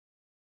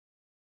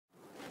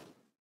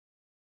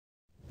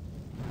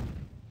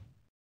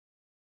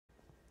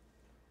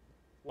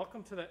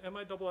Welcome to the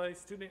MIAA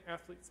Student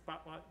Athlete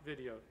Spotlight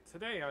video.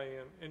 Today I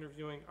am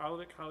interviewing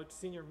Olivet College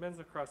senior men's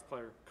lacrosse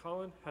player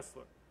Cullen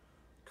Haesler.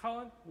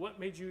 Cullen, what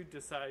made you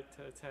decide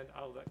to attend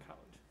Olivet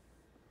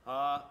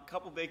College? A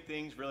couple big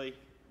things really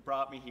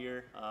brought me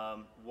here.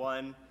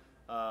 One,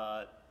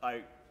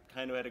 I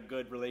kind of had a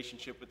good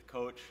relationship with the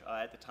coach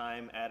at the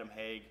time, Adam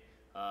Haig.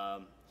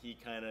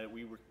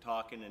 We were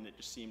talking and it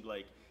just seemed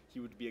like he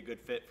would be a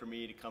good fit for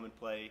me to come and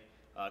play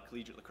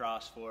collegiate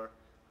lacrosse for.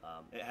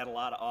 It had a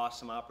lot of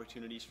awesome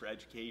opportunities for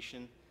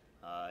education.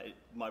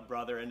 My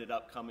brother ended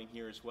up coming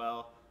here as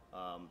well.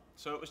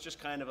 So it was just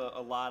kind of a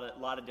lot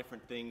of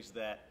different things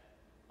that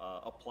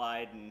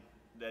applied and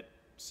that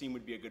seemed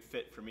would be a good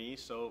fit for me.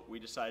 So we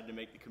decided to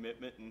make the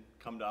commitment and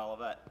come to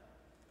Olivet.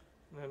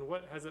 And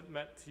what has it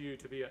meant to you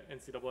to be an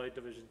NCAA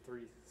Division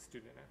III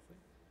student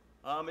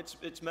athlete?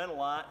 It's meant a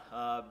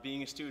lot.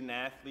 Being a student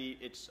athlete,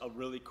 it's a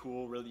really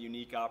cool, really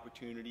unique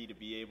opportunity to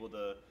be able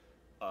to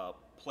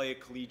play a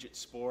collegiate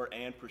sport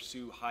and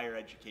pursue higher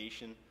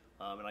education.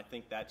 And I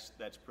think that's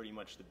pretty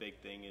much the big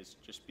thing, is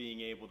just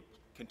being able to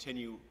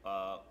continue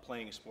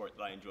playing a sport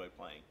that I enjoy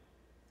playing.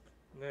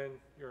 And then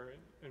you're an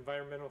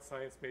environmental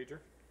science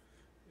major.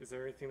 Is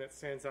there anything that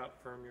stands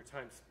out from your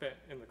time spent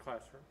in the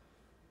classroom?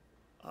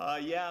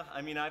 Yeah,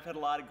 I mean, I've had a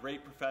lot of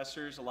great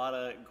professors, a lot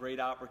of great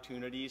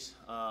opportunities.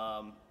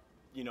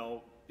 You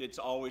know, it's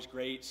always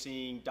great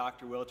seeing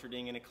Dr.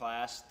 Wilterding in a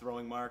class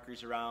throwing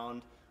markers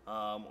around,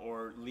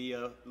 or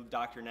Leah,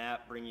 Dr.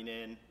 Knapp bringing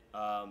in,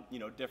 you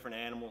know, different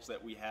animals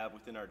that we have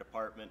within our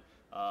department.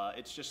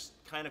 It's just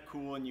kind of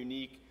cool and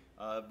unique,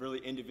 really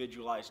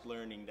individualized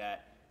learning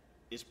that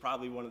is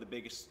probably one of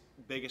the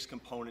biggest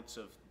components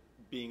of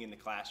being in the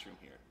classroom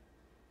here.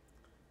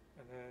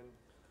 And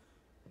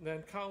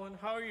then Cullen,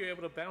 how are you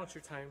able to balance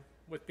your time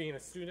with being a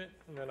student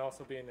and then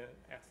also being an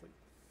athlete?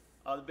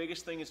 The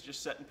biggest thing is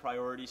just setting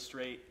priorities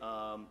straight,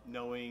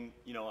 knowing,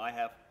 you know, I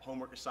have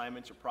homework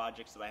assignments or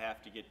projects that I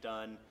have to get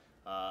done,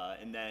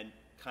 and then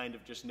kind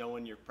of just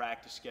knowing your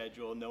practice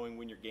schedule, knowing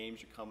when your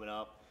games are coming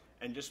up,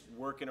 and just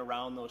working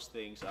around those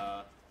things.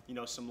 You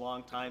know, some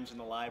long times in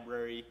the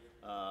library,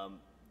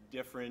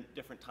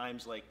 different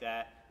times like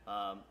that.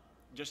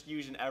 Just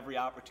using every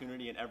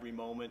opportunity and every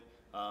moment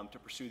to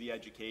pursue the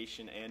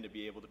education and to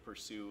be able to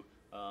pursue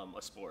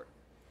a sport.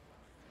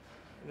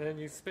 And then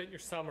you spent your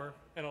summer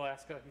in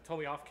Alaska. You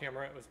told me off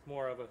camera it was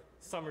more of a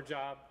summer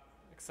job,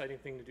 exciting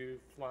thing to do,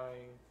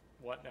 flying,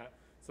 whatnot.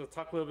 So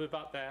talk a little bit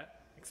about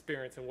that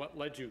experience and what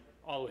led you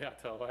all the way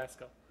out to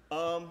Alaska.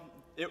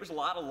 It was a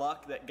lot of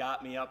luck that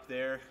got me up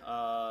there.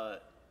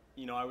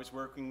 You know, I was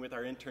working with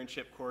our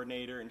internship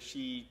coordinator and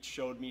she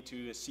showed me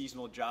to a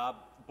seasonal job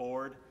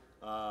board.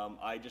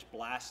 I just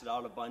blasted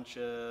out a bunch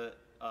of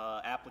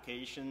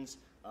applications,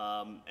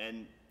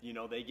 and you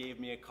know, they gave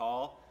me a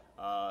call.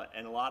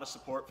 And a lot of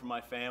support from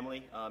my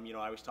family. You know,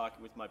 I was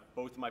talking with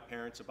both of my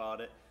parents about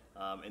it,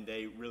 and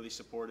they really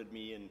supported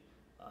me and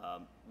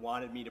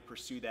wanted me to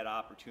pursue that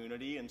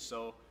opportunity. And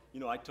so, you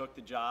know, I took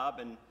the job,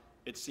 and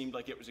it seemed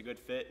like it was a good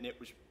fit, and it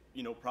was,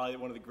 you know, probably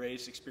one of the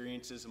greatest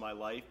experiences of my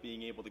life,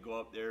 being able to go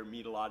up there,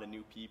 meet a lot of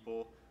new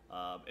people,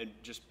 and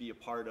just be a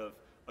part of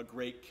a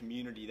great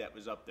community that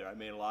was up there. I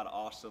made a lot of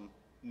awesome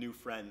new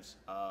friends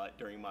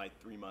during my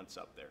 3 months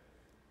up there.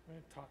 I'm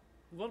going to talk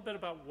a little bit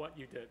about what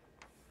you did.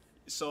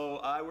 So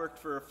I worked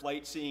for a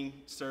flight seeing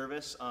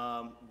service.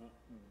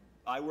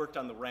 I worked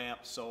on the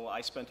ramp, so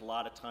I spent a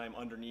lot of time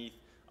underneath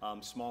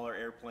smaller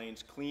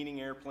airplanes, cleaning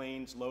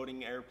airplanes,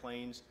 loading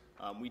airplanes.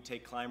 We'd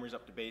take climbers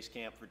up to base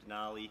camp for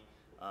Denali,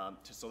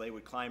 so they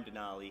would climb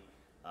Denali.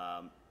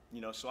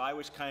 You know, so I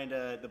was kind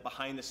of the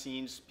behind the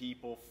scenes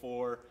people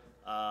for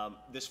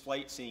this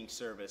flight seeing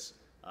service.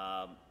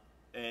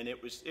 And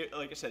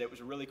like I said, it was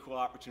a really cool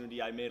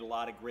opportunity. I made a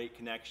lot of great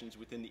connections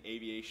within the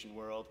aviation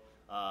world.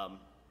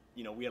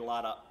 You know, we had a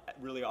lot of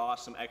really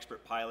awesome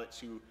expert pilots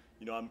who,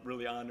 you know, I'm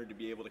really honored to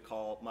be able to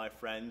call my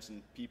friends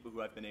and people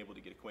who I've been able to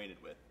get acquainted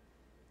with.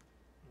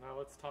 Now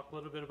let's talk a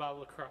little bit about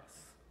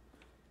lacrosse.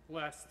 The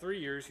last 3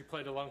 years you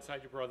played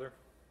alongside your brother.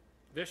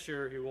 This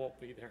year he won't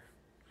be there.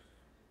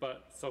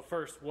 But so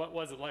first, what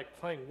was it like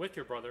playing with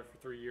your brother for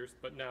 3 years?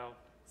 But now,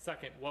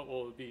 second, what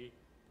will it be?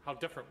 How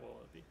different will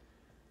it be?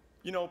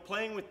 You know,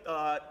 playing with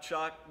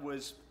Chuck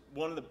was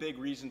one of the big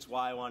reasons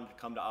why I wanted to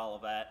come to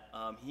Olivet.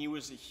 He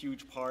was a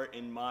huge part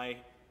in my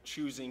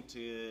choosing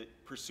to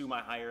pursue my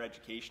higher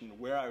education and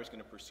where I was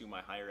going to pursue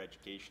my higher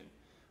education.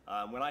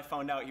 When I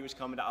found out he was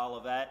coming to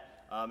Olivet,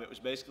 it was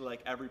basically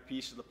like every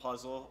piece of the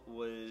puzzle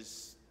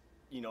was,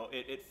 you know,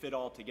 it fit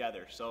all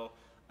together. So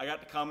I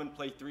got to come and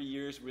play 3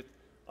 years with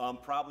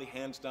probably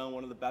hands down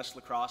one of the best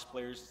lacrosse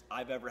players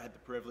I've ever had the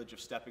privilege of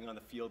stepping on the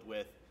field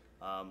with.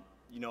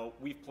 You know,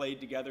 we've played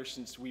together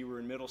since we were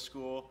in middle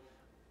school.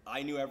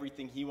 I knew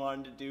everything he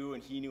wanted to do,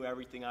 and he knew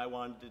everything I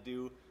wanted to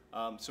do.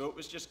 So it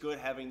was just good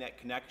having that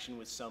connection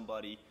with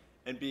somebody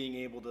and being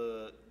able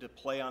to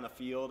play on a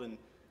field and,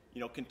 you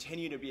know,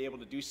 continue to be able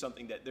to do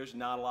something that there's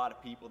not a lot of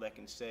people that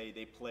can say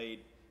they played,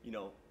 you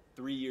know,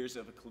 3 years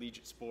of a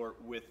collegiate sport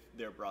with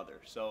their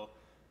brother. So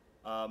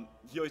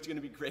he's going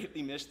to be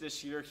greatly missed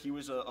this year. He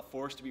was a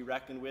force to be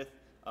reckoned with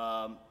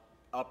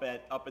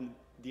up in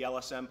the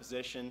LSM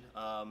position.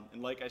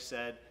 And like I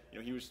said,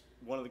 he was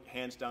one of the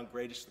hands down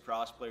greatest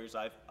lacrosse players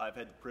I've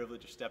had the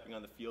privilege of stepping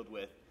on the field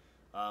with.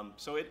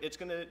 So it's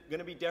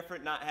gonna be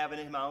different not having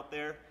him out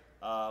there.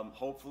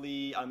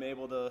 Hopefully I'm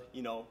able to,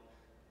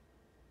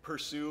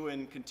 pursue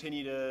and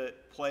continue to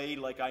play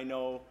like I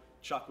know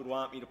Chuck would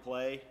want me to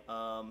play.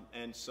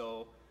 And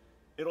so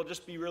it'll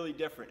just be really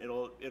different.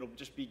 It'll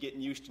just be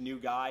getting used to new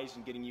guys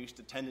and getting used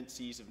to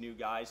tendencies of new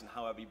guys and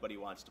how everybody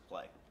wants to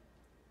play.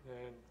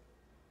 And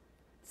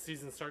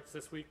season starts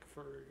this week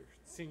for your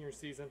senior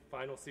season,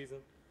 final season.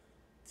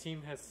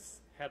 Team has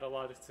had a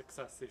lot of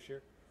success this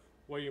year.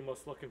 What are you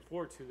most looking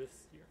forward to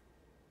this year?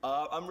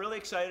 I'm really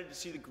excited to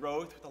see the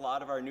growth with a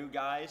lot of our new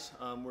guys.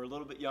 We're a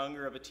little bit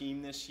younger of a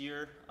team this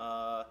year,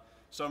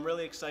 so I'm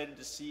really excited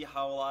to see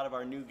how a lot of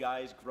our new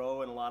guys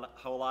grow and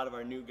how a lot of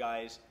our new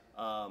guys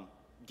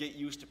get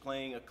used to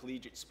playing a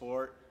collegiate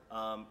sport,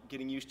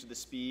 getting used to the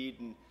speed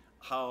and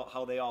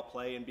how they all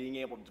play, and being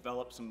able to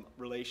develop some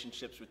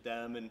relationships with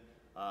them, and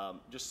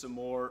just some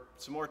more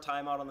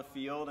time out on the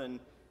field, and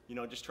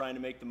just trying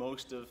to make the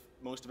most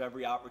of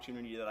every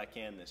opportunity that I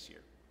can this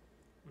year.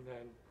 And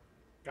then,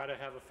 gotta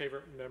have a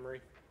favorite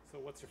memory. So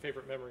what's your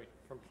favorite memory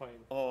from playing?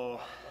 Oh,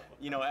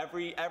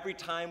 every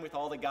time with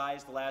all the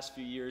guys the last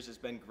few years has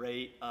been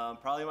great.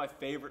 Probably my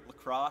favorite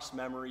lacrosse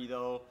memory,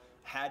 though,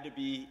 had to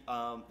be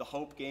the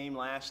Hope game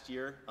last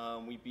year.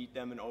 We beat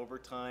them in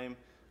overtime,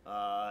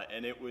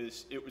 and it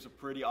was a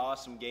pretty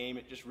awesome game.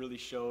 It just really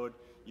showed,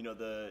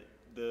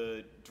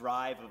 the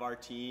drive of our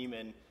team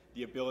and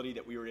the ability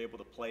that we were able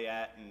to play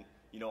at, and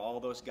all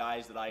those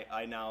guys that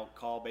I now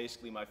call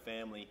basically my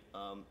family.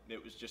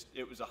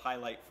 It was a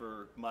highlight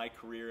for my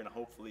career and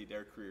hopefully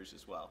their careers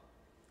as well.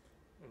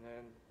 And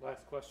then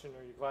last question,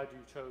 are you glad you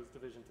chose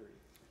Division III?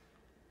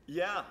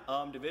 Yeah,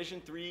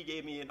 Division III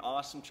gave me an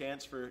awesome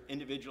chance for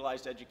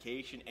individualized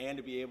education and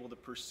to be able to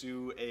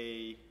pursue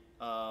a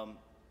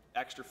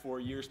extra 4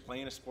 years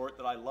playing a sport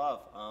that I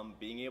love.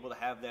 Being able to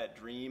have that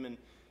dream and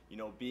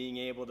being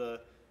able to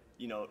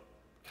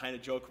kind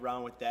of joke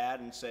around with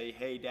Dad and say,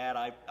 hey Dad,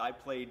 I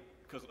played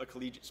a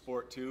collegiate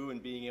sport too,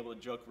 and being able to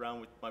joke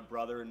around with my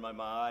brother and my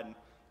mom,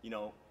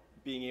 and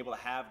being able to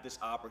have this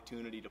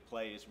opportunity to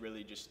play is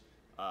really just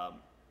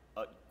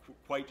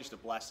quite just a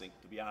blessing,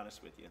 to be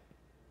honest with you.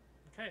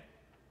 Okay,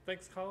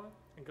 thanks Colin,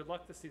 and good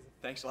luck this season.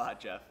 Thanks a lot,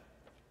 Jeff.